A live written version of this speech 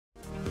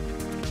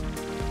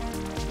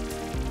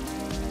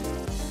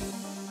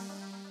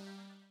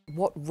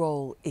what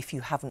role, if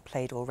you haven't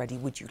played already,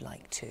 would you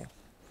like to?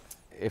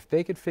 If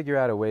they could figure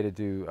out a way to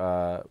do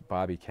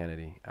Bobby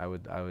Kennedy, I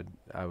would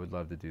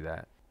love to do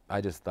that. I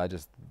just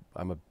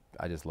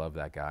love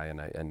that guy,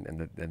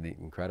 and the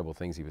incredible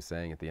things he was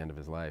saying at the end of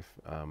his life.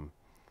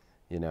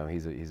 You know,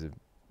 he's a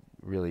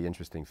really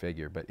interesting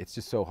figure, but it's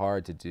just so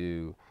hard to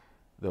do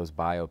those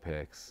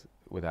biopics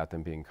without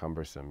them being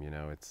cumbersome. You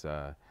know, it's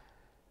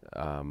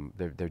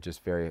they're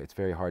just it's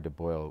very hard to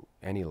boil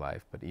any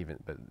life, but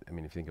I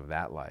mean, if you think of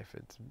that life,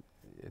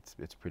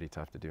 it's pretty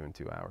tough to do in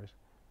 2 hours.